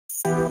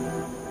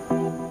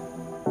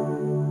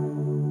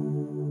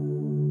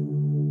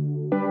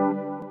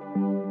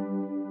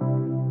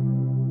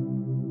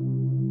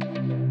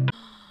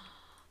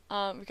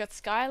We've got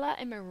Skylar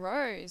and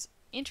Morose.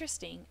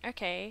 Interesting.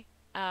 Okay.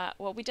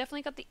 Well, we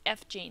definitely got the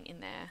F gene in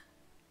there.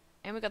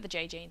 And we got the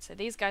J gene. So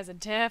these guys are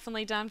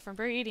definitely done from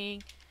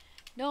breeding.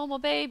 No more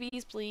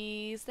babies,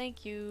 please.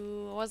 Thank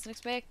you. I wasn't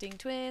expecting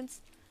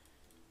twins.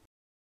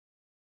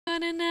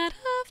 Running out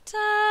of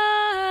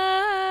time.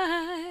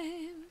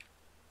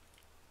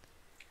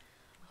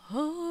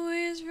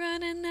 Always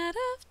running out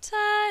of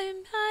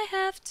time. I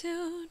have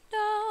to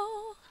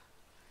know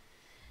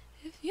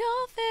if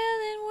you're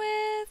feeling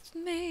with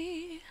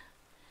me.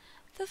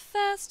 The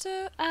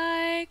faster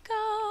I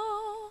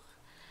go,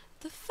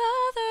 the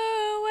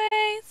farther away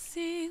it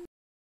seems.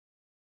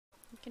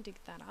 We can dig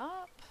that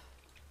up.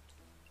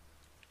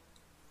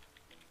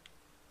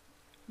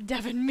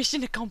 Devon,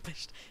 mission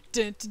accomplished.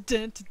 Dun, dun,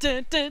 dun,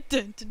 dun, dun,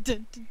 dun,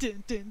 dun, dun,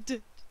 dun, dun,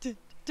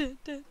 dun, dun,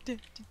 dun,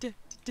 dun, dun,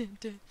 dun,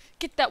 dun.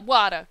 Get that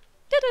water.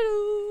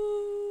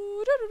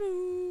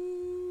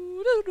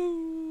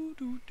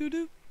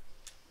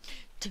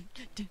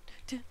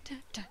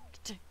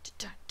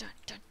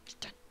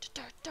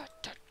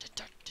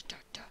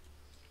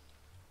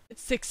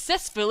 It's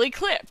successfully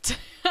clipped.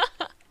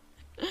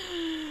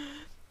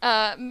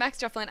 Max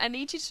Jofflin, I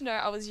need you to know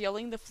I was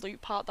yelling the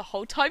flute part the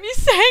whole time you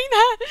sang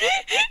that.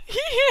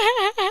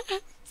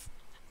 Yes.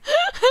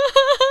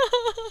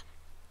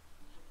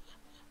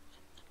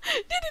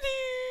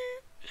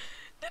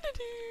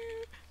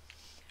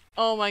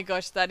 Oh my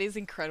gosh, that is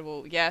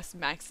incredible. Yes,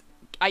 Max,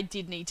 I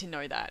did need to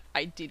know that.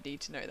 I did need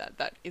to know that.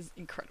 That is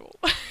incredible.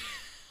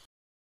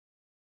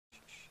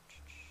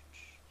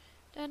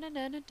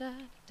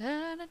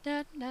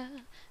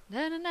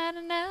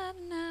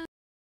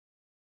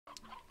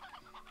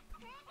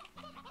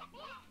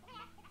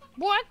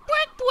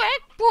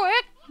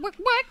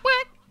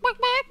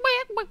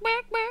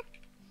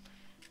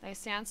 They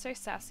sound so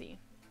sassy.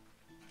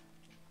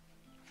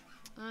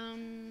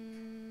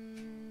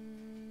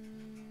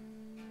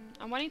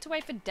 I'm wanting to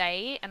wait for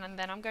day, and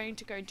then I'm going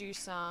to go do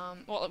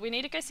some... Well, we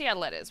need to go see our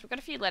letters. We've got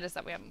a few letters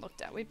that we haven't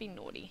looked at. We've been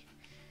naughty.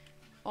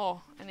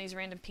 Oh, and these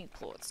random pink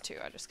plorts too.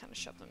 I just kind of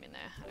shoved them in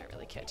there. I don't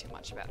really care too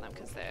much about them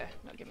because they're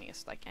not giving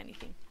us like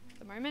anything at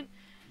the moment.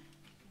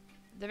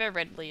 They're very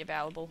readily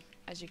available,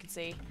 as you can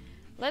see.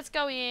 Let's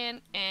go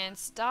in and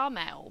star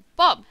mail.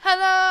 Bob,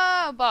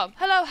 hello, Bob.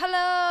 Hello,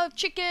 hello,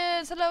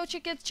 chickens. Hello,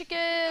 chickens,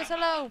 chickens.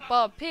 Hello,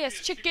 Bob.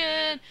 P.S.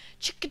 Chicken,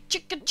 chicken,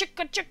 chicken,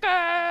 chicken,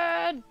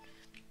 chicken.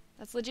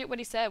 That's legit what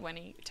he said when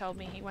he told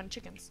me he wanted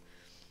chickens.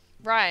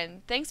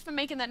 Ryan, thanks for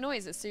making that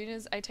noise as soon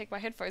as I take my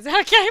headphones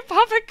out. Okay,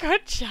 Papa,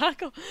 good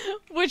chuckle.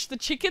 Which, the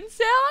chicken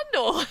sound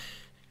or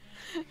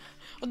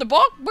the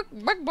bark, bark,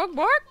 bark, bark,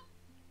 bark, bark,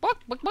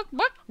 bark, bark, bark,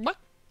 bark,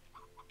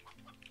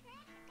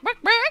 bark, bark,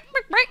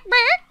 bark,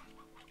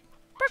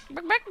 bark,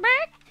 bark, bark,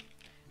 bark.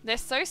 They're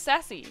so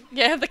sassy.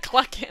 Yeah, the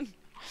clucking.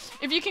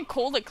 If you can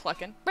call it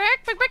clucking.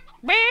 Bark, bark, bark,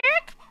 bark,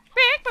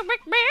 bark, bark, bark,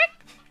 bark,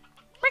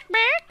 bark,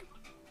 bark.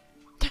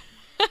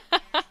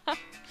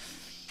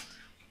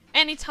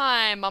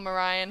 Anytime, Mama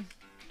Ryan.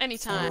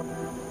 Anytime.